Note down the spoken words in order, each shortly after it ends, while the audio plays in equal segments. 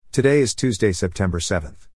Today is Tuesday, September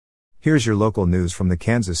 7th. Here's your local news from the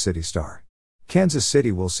Kansas City Star. Kansas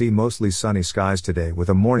City will see mostly sunny skies today with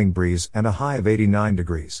a morning breeze and a high of 89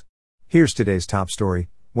 degrees. Here's today's top story.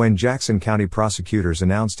 When Jackson County prosecutors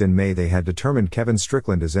announced in May they had determined Kevin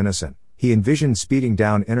Strickland as innocent, he envisioned speeding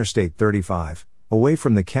down Interstate 35, away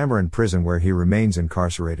from the Cameron prison where he remains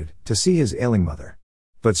incarcerated, to see his ailing mother.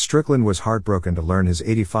 But Strickland was heartbroken to learn his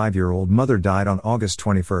 85-year-old mother died on August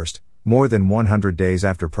 21, more than 100 days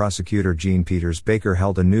after prosecutor Jean Peters Baker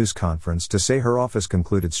held a news conference to say her office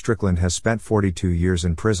concluded Strickland has spent 42 years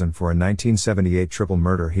in prison for a 1978 triple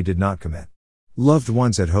murder he did not commit. Loved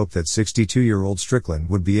ones had hoped that 62-year-old Strickland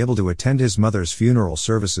would be able to attend his mother's funeral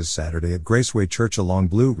services Saturday at Graceway Church along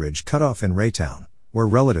Blue Ridge Cutoff in Raytown, where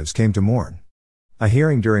relatives came to mourn. A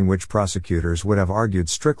hearing during which prosecutors would have argued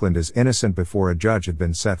Strickland as innocent before a judge had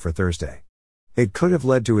been set for Thursday. It could have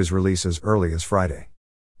led to his release as early as Friday.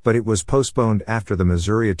 But it was postponed after the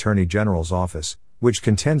Missouri Attorney General's office, which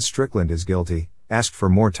contends Strickland is guilty, asked for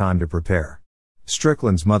more time to prepare.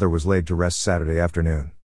 Strickland's mother was laid to rest Saturday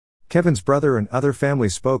afternoon. Kevin's brother and other family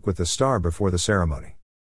spoke with the Star before the ceremony.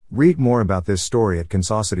 Read more about this story at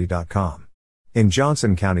kansascity.com. In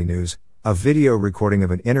Johnson County news, a video recording of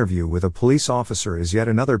an interview with a police officer is yet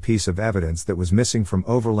another piece of evidence that was missing from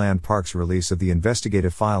Overland Park's release of the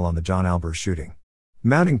investigative file on the John Albers shooting.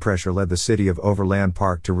 Mounting pressure led the city of Overland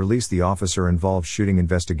Park to release the officer-involved shooting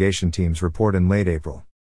investigation team's report in late April.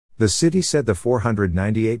 The city said the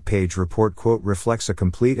 498-page report, quote, reflects a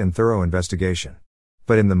complete and thorough investigation.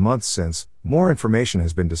 But in the months since, more information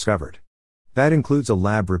has been discovered. That includes a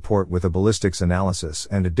lab report with a ballistics analysis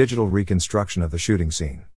and a digital reconstruction of the shooting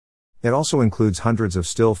scene. It also includes hundreds of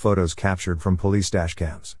still photos captured from police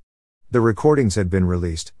dashcams. The recordings had been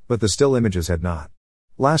released, but the still images had not.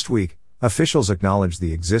 Last week, officials acknowledged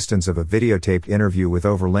the existence of a videotaped interview with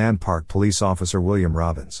Overland Park police officer William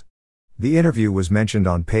Robbins. The interview was mentioned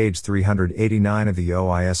on page 389 of the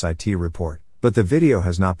OISIT report, but the video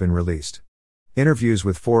has not been released. Interviews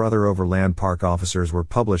with 4 other Overland Park officers were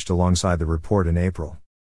published alongside the report in April.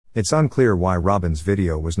 It's unclear why Robbins'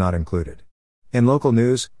 video was not included. In local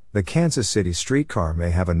news, the Kansas City Streetcar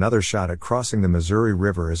may have another shot at crossing the Missouri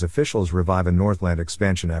River as officials revive a Northland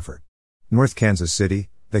expansion effort. North Kansas City,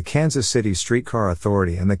 the Kansas City Streetcar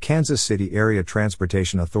Authority and the Kansas City Area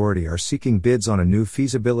Transportation Authority are seeking bids on a new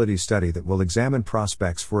feasibility study that will examine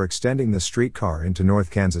prospects for extending the streetcar into North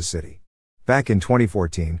Kansas City. Back in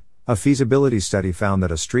 2014, a feasibility study found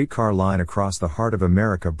that a streetcar line across the Heart of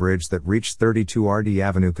America bridge that reached 32 RD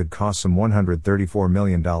Avenue could cost some $134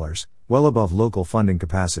 million, well above local funding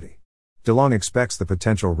capacity. DeLong expects the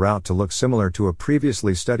potential route to look similar to a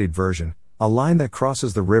previously studied version, a line that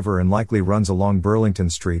crosses the river and likely runs along Burlington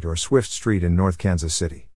Street or Swift Street in North Kansas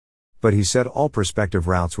City. But he said all prospective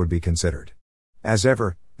routes would be considered. As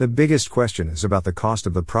ever, the biggest question is about the cost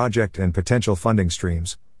of the project and potential funding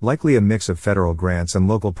streams, likely a mix of federal grants and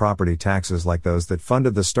local property taxes like those that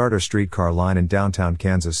funded the starter streetcar line in downtown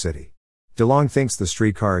Kansas City. DeLong thinks the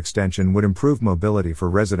streetcar extension would improve mobility for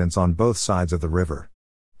residents on both sides of the river.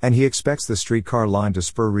 And he expects the streetcar line to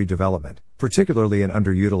spur redevelopment, particularly in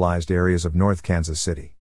underutilized areas of North Kansas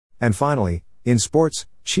City. And finally, in sports,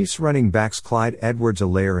 Chiefs running backs Clyde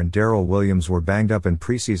Edwards-Helaire and Darrell Williams were banged up in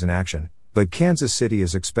preseason action, but Kansas City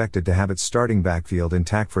is expected to have its starting backfield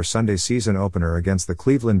intact for Sunday's season opener against the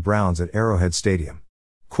Cleveland Browns at Arrowhead Stadium.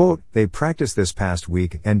 Quote, they practiced this past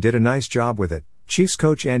week and did a nice job with it, Chiefs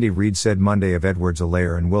coach Andy Reid said Monday of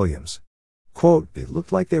Edwards-Helaire and Williams. Quote, it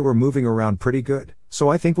looked like they were moving around pretty good, so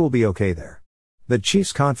I think we'll be okay there. The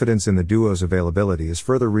Chiefs' confidence in the duo's availability is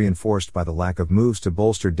further reinforced by the lack of moves to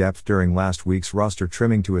bolster depth during last week's roster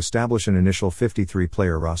trimming to establish an initial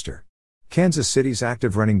 53-player roster. Kansas City's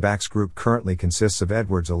active running backs group currently consists of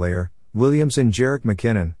Edwards-Helaire, Williams and Jerick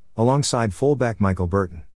McKinnon, alongside fullback Michael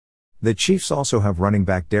Burton. The Chiefs also have running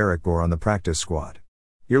back Derek Gore on the practice squad.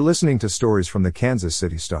 You're listening to stories from the Kansas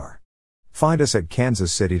City Star. Find us at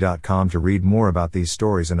kansascity.com to read more about these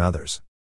stories and others.